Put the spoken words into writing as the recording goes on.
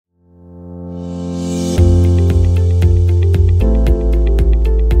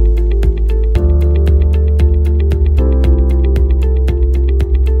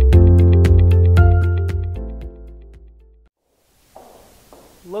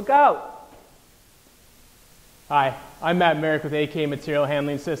Look out! Hi, I'm Matt Merrick with AK Material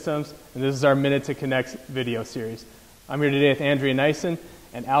Handling Systems, and this is our Minute to Connect video series. I'm here today with Andrea Neissen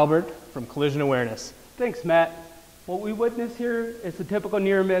and Albert from Collision Awareness. Thanks, Matt. What we witness here is a typical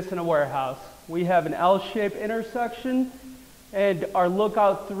near miss in a warehouse. We have an L-shaped intersection, and our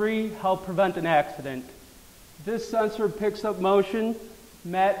Lookout 3 help prevent an accident. This sensor picks up motion,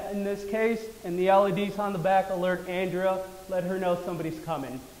 Matt in this case, and the LEDs on the back alert Andrea, let her know somebody's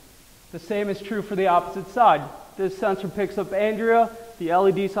coming. The same is true for the opposite side. This sensor picks up Andrea, the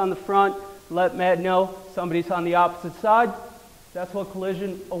LEDs on the front let Matt know somebody's on the opposite side. That's what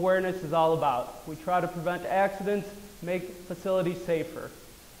collision awareness is all about. We try to prevent accidents, make facilities safer.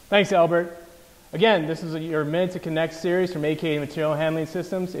 Thanks, Albert. Again, this is your Minute to Connect series from AK Material Handling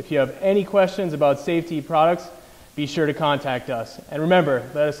Systems. If you have any questions about safety products, be sure to contact us. And remember,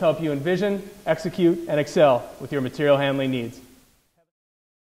 let us help you envision, execute, and excel with your material handling needs.